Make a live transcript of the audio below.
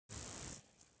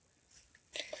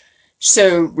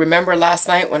So remember last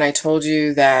night when I told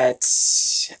you that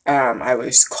I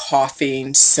was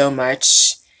coughing so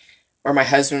much, or my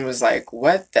husband was like,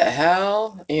 "What the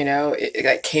hell?" It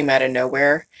like came out of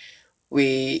nowhere.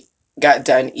 We got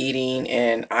done eating,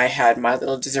 and I had my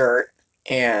little dessert,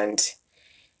 and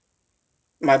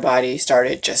my body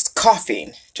started just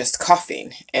coughing, just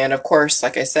coughing. And of course,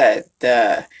 like I said,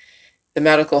 the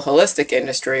medical holistic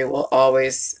industry will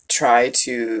always try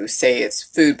to say it's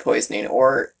food poisoning,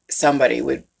 or somebody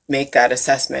would make that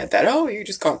assessment that, oh, you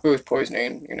just got food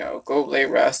poisoning, go lay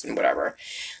rest and whatever.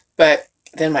 But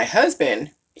then my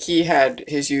husband, he had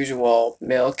his usual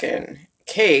milk and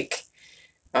cake,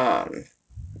 um,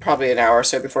 probably an hour or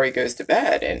so before he goes to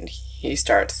bed, and he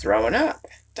starts throwing up,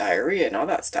 diarrhea and all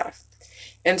that stuff.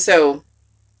 And so,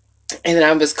 and then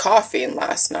I was coughing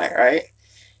last night, right?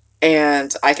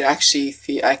 And I could actually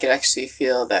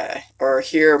feel that, or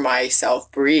hear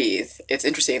myself breathe. It's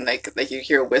interesting, like you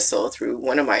hear a whistle through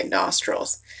one of my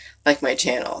nostrils, like my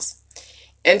channels.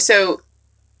 And so,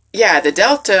 yeah, the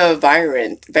Delta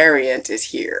variant is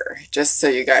here. Just so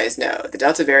you guys know, the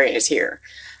Delta variant is here.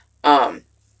 Um,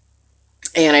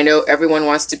 and I know everyone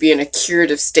wants to be in a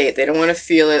curative state. They don't want to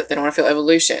feel it. They don't want to feel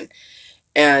evolution.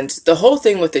 And the whole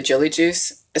thing with the Jilly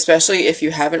juice, especially if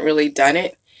you haven't really done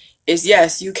it, is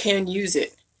yes, you can use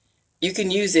it. You can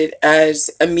use it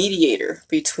as a mediator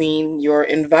between your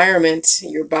environment,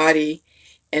 your body,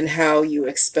 and how you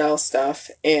expel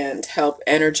stuff and help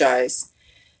energize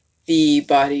the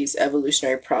body's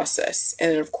evolutionary process.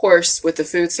 And of course, with the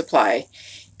food supply,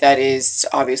 that is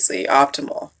obviously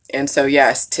optimal. And so,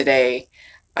 yes, today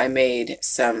I made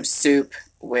some soup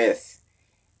with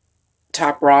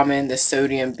top ramen, the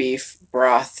sodium beef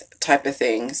broth type of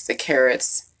things, the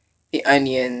carrots, the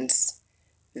onions,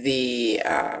 the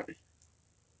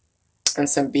and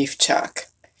some beef chuck.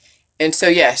 And so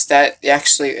yes, that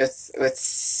actually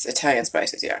with Italian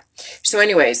spices, yeah. So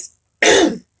anyways,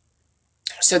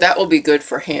 so that will be good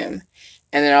for him,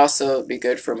 and then also be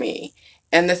good for me.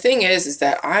 And the thing is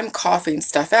that I'm coughing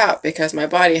stuff out because my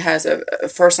body has a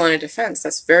first line of defense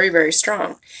that's very, very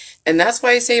strong. And that's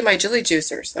why I say my Jilly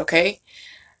juicers, okay?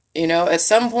 At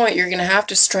some point you're going to have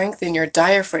to strengthen your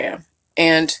diaphragm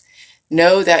and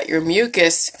know that your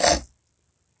mucus,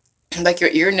 like your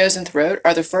ear, nose, and throat,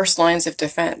 are the first lines of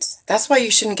defense. That's why you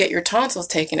shouldn't get your tonsils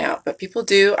taken out. But people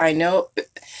do, I know.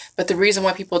 But the reason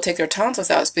why people take their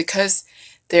tonsils out is because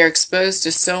they're exposed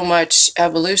to so much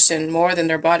evolution, more than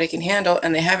their body can handle,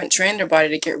 and they haven't trained their body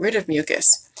to get rid of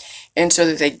mucus. And so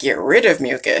that they get rid of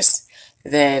mucus,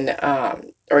 then,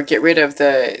 or get rid of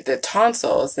the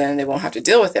tonsils, then they won't have to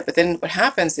deal with it. But then what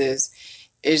happens is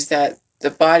that the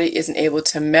body isn't able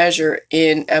to measure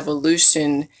in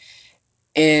evolution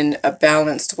in a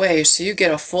balanced way. So you get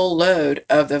a full load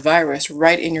of the virus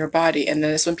right in your body. And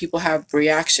then that's when people have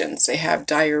reactions. They have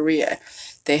diarrhea.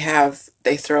 They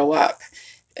throw up.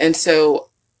 And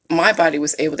so my body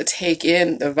was able to take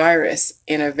in the virus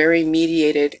in a very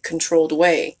mediated, controlled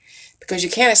way, because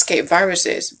you can't escape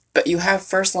viruses, but you have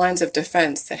first lines of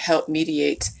defense that help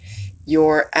mediate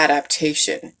your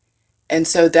adaptation. And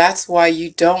so that's why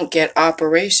you don't get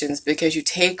operations, because you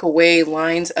take away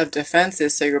lines of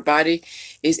defenses, so your body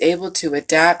is able to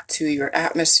adapt to your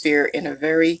atmosphere in a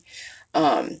very,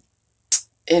 in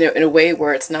a way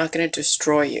where it's not going to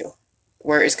destroy you,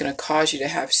 where it's going to cause you to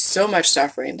have so much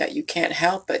suffering that you can't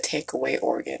help but take away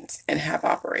organs and have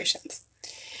operations.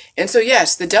 And so,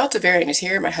 yes, the Delta variant is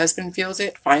here. My husband feels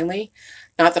it, finally.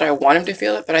 Not that I want him to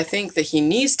feel it, but I think that he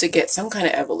needs to get some kind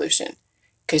of evolution.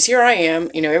 Because here I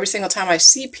am, every single time I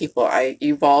see people, I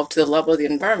evolve to the level of the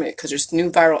environment because there's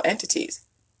new viral entities.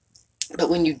 But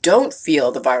when you don't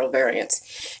feel the viral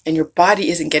variants and your body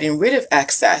isn't getting rid of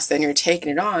excess, then you're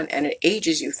taking it on and it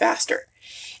ages you faster.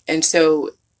 And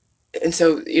so,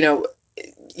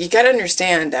 you got to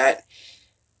understand that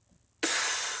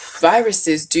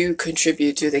viruses do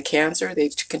contribute to the cancer. They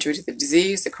contribute to the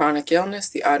disease, the chronic illness,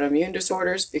 the autoimmune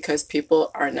disorders, because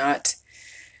people are not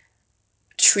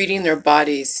treating their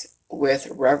bodies with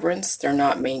reverence. They're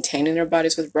not maintaining their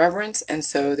bodies with reverence. And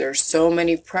so there's so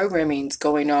many programmings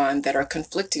going on that are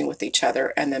conflicting with each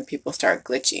other, and then people start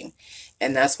glitching.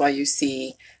 And that's why you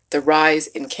see the rise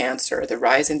in cancer, the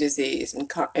rise in disease,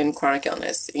 and chronic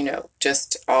illness,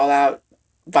 just all out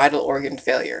vital organ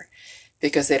failure,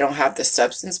 because they don't have the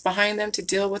substance behind them to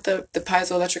deal with the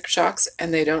piezoelectric shocks,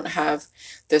 and they don't have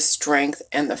the strength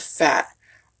and the fat,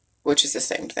 which is the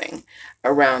same thing,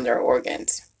 around their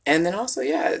organs. And then also,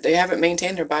 yeah, they haven't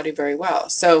maintained their body very well.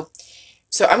 So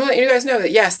I'm going to let you guys know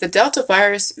that, yes, the Delta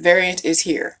virus variant is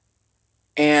here.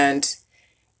 And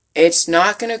it's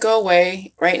not going to go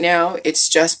away right now. It's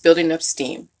just building up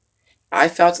steam. I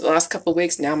felt it the last couple of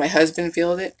weeks. Now my husband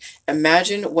feels it.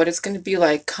 Imagine what it's going to be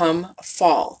like come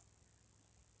fall,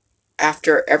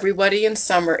 after everybody in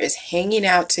summer is hanging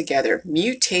out together,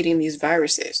 mutating these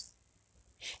viruses.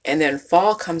 And then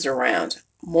fall comes around.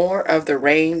 More of the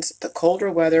rains, the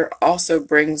colder weather also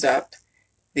brings up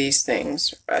these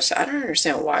things. I don't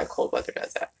understand why cold weather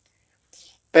does that.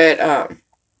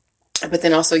 But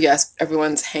then also, yes,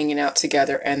 everyone's hanging out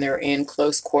together and they're in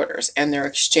close quarters and they're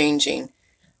exchanging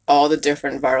all the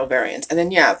different viral variants. And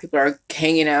then, yeah, people are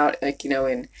hanging out, like,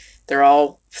 and they're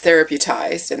all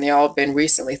therapeuticized, and they all been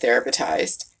recently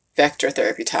therapeuticed, vector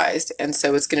therapeuticized. And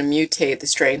so it's going to mutate the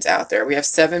strains out there. We have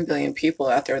 7 billion people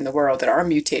out there in the world that are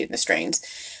mutating the strains.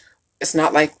 It's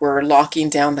not like we're locking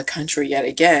down the country yet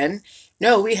again.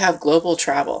 No, we have global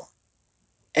travel.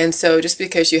 And so just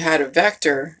because you had a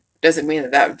vector doesn't mean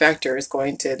that that vector is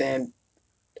going to then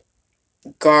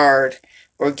guard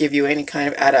or give you any kind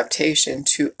of adaptation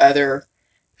to other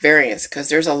variants, because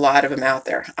there's a lot of them out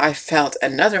there. I felt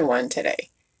another one today,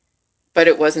 but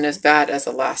it wasn't as bad as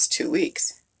the last 2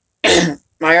 weeks. I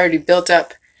already built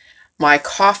up my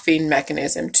coughing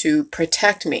mechanism to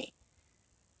protect me.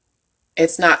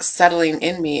 It's not settling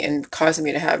in me and causing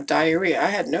me to have diarrhea. I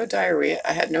had no diarrhea.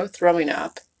 I had no throwing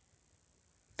up.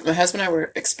 My husband and I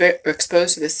were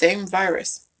exposed to the same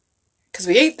virus because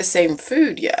we ate the same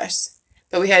food, yes,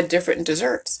 but we had different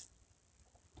desserts.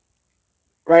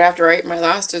 Right after I ate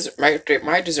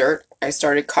my dessert, I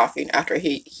started coughing. After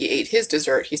he ate his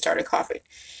dessert, he started coughing.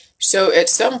 So at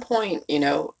some point,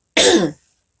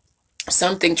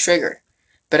 something triggered.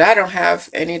 But I don't have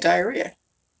any diarrhea.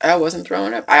 I wasn't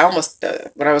throwing up. I almost,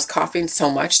 when I was coughing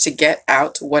so much to get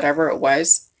out whatever it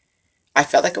was, I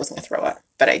felt like I was going to throw up,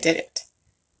 but I didn't.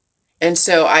 And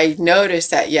so I noticed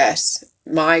that, yes,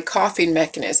 my coughing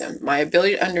mechanism, my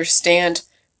ability to understand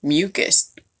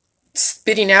mucus,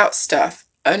 spitting out stuff,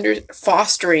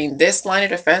 fostering this line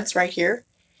of defense right here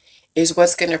is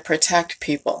what's going to protect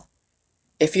people.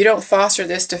 If you don't foster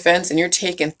this defense and you're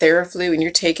taking Theraflu and you're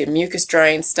taking mucus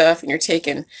drying stuff and you're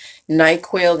taking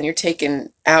NyQuil and you're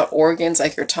taking out organs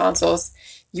like your tonsils,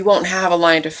 you won't have a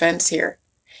line of defense here.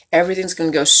 Everything's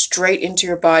going to go straight into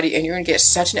your body and you're going to get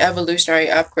such an evolutionary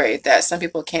upgrade that some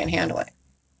people can't handle it.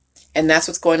 And that's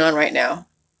what's going on right now.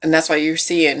 And that's why you're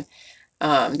seeing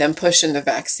them pushing the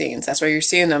vaccines. That's why you're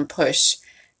seeing them push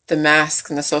the masks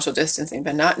and the social distancing,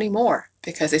 but not anymore.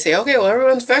 Because they say, okay, well,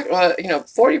 everyone's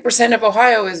 40% of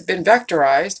Ohio has been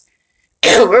vectorized.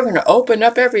 We're going to open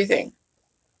up everything.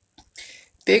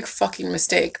 Big fucking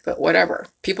mistake, but whatever.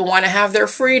 People want to have their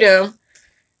freedom.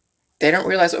 They don't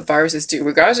realize what viruses do.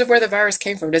 Regardless of where the virus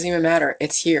came from, it doesn't even matter.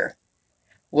 It's here.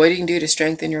 What do you do to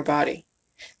strengthen your body?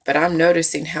 But I'm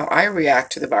noticing how I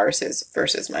react to the viruses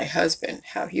versus my husband,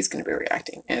 how he's going to be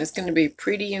reacting. And it's going to be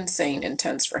pretty insane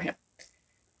intense for him.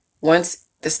 Once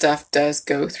the stuff does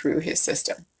go through his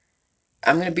system,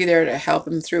 I'm going to be there to help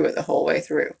him through it the whole way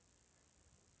through.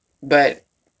 But,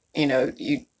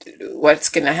 what's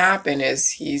going to happen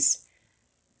is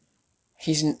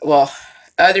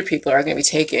other people are going to be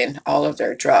taking all of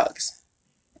their drugs.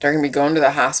 They're going to be going to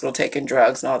the hospital taking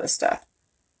drugs and all this stuff.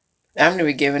 I'm going to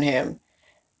be giving him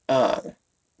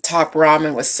top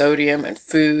ramen with sodium and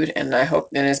food, and I hope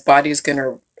his body is going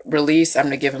to release. I'm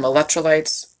going to give him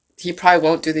electrolytes. He probably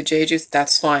won't do the J juice.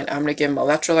 That's fine. I'm going to give him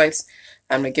electrolytes.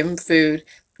 I'm going to give him food.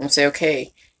 I'm going to say,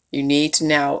 okay, you need to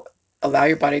now allow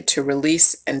your body to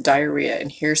release and diarrhea.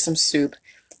 And here's some soup.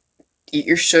 Eat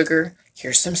your sugar.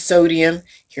 Here's some sodium.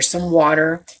 Here's some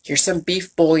water. Here's some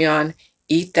beef bouillon.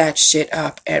 Eat that shit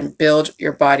up and build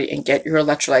your body and get your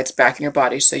electrolytes back in your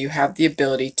body so you have the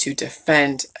ability to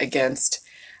defend against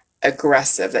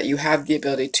aggressive, that you have the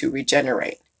ability to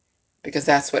regenerate. Because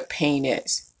that's what pain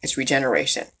is. It's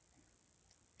regeneration.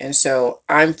 And so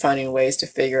I'm finding ways to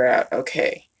figure out,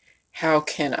 okay, how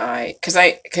can I,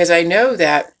 because I know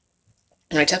that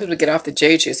when I tell people to get off the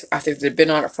J juice after they've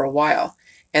been on it for a while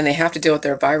and they have to deal with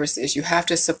their viruses, you have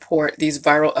to support these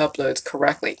viral uploads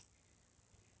correctly.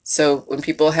 So when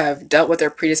people have dealt with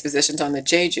their predispositions on the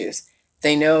J juice,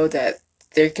 they know that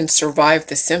they can survive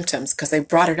the symptoms because they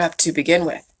brought it up to begin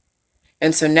with.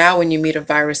 And so now when you meet a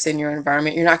virus in your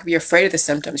environment, you're not going to be afraid of the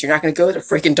symptoms. You're not going to go to the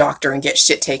freaking doctor and get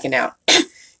shit taken out.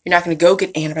 You're not going to go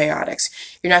get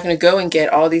antibiotics. You're not going to go and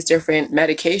get all these different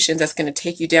medications that's going to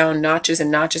take you down notches and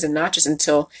notches and notches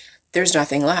until there's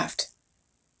nothing left.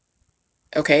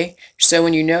 Okay? So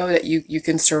when you know that you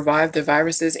can survive the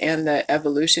viruses and the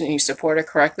evolution and you support it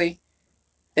correctly,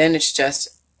 then it's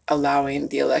just allowing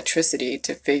the electricity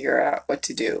to figure out what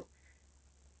to do.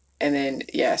 And then,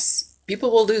 yes,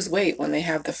 people will lose weight when they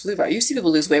have the flu virus. You see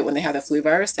people lose weight when they have the flu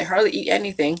virus. They hardly eat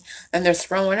anything and they're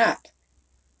throwing up.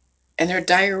 and they're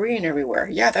diarrheaing everywhere.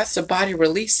 Yeah, that's the body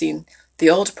releasing the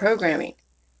old programming.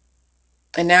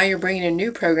 And now you're bringing a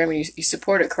new program and you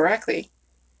support it correctly.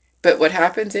 But what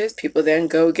happens is people then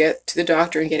go get to the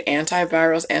doctor and get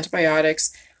antivirals,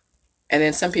 antibiotics, and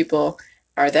then some people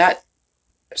are that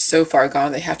so far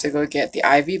gone they have to go get the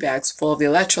IV bags full of the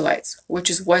electrolytes,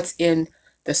 which is what's in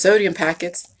the sodium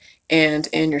packets and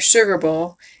in your sugar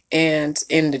bowl and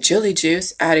in the Jilly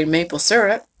juice, adding maple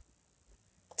syrup.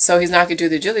 So he's not going to do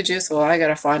the Jilly juice. Well, I got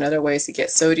to find other ways to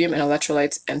get sodium and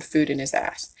electrolytes and food in his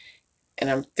ass. And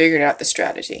I'm figuring out the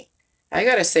strategy. I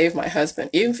got to save my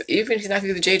husband. Even if he's not going to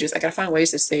do the J juice, I got to find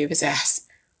ways to save his ass.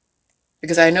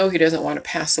 Because I know he doesn't want to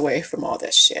pass away from all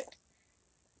this shit.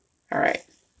 All right.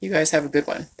 You guys have a good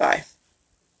one. Bye.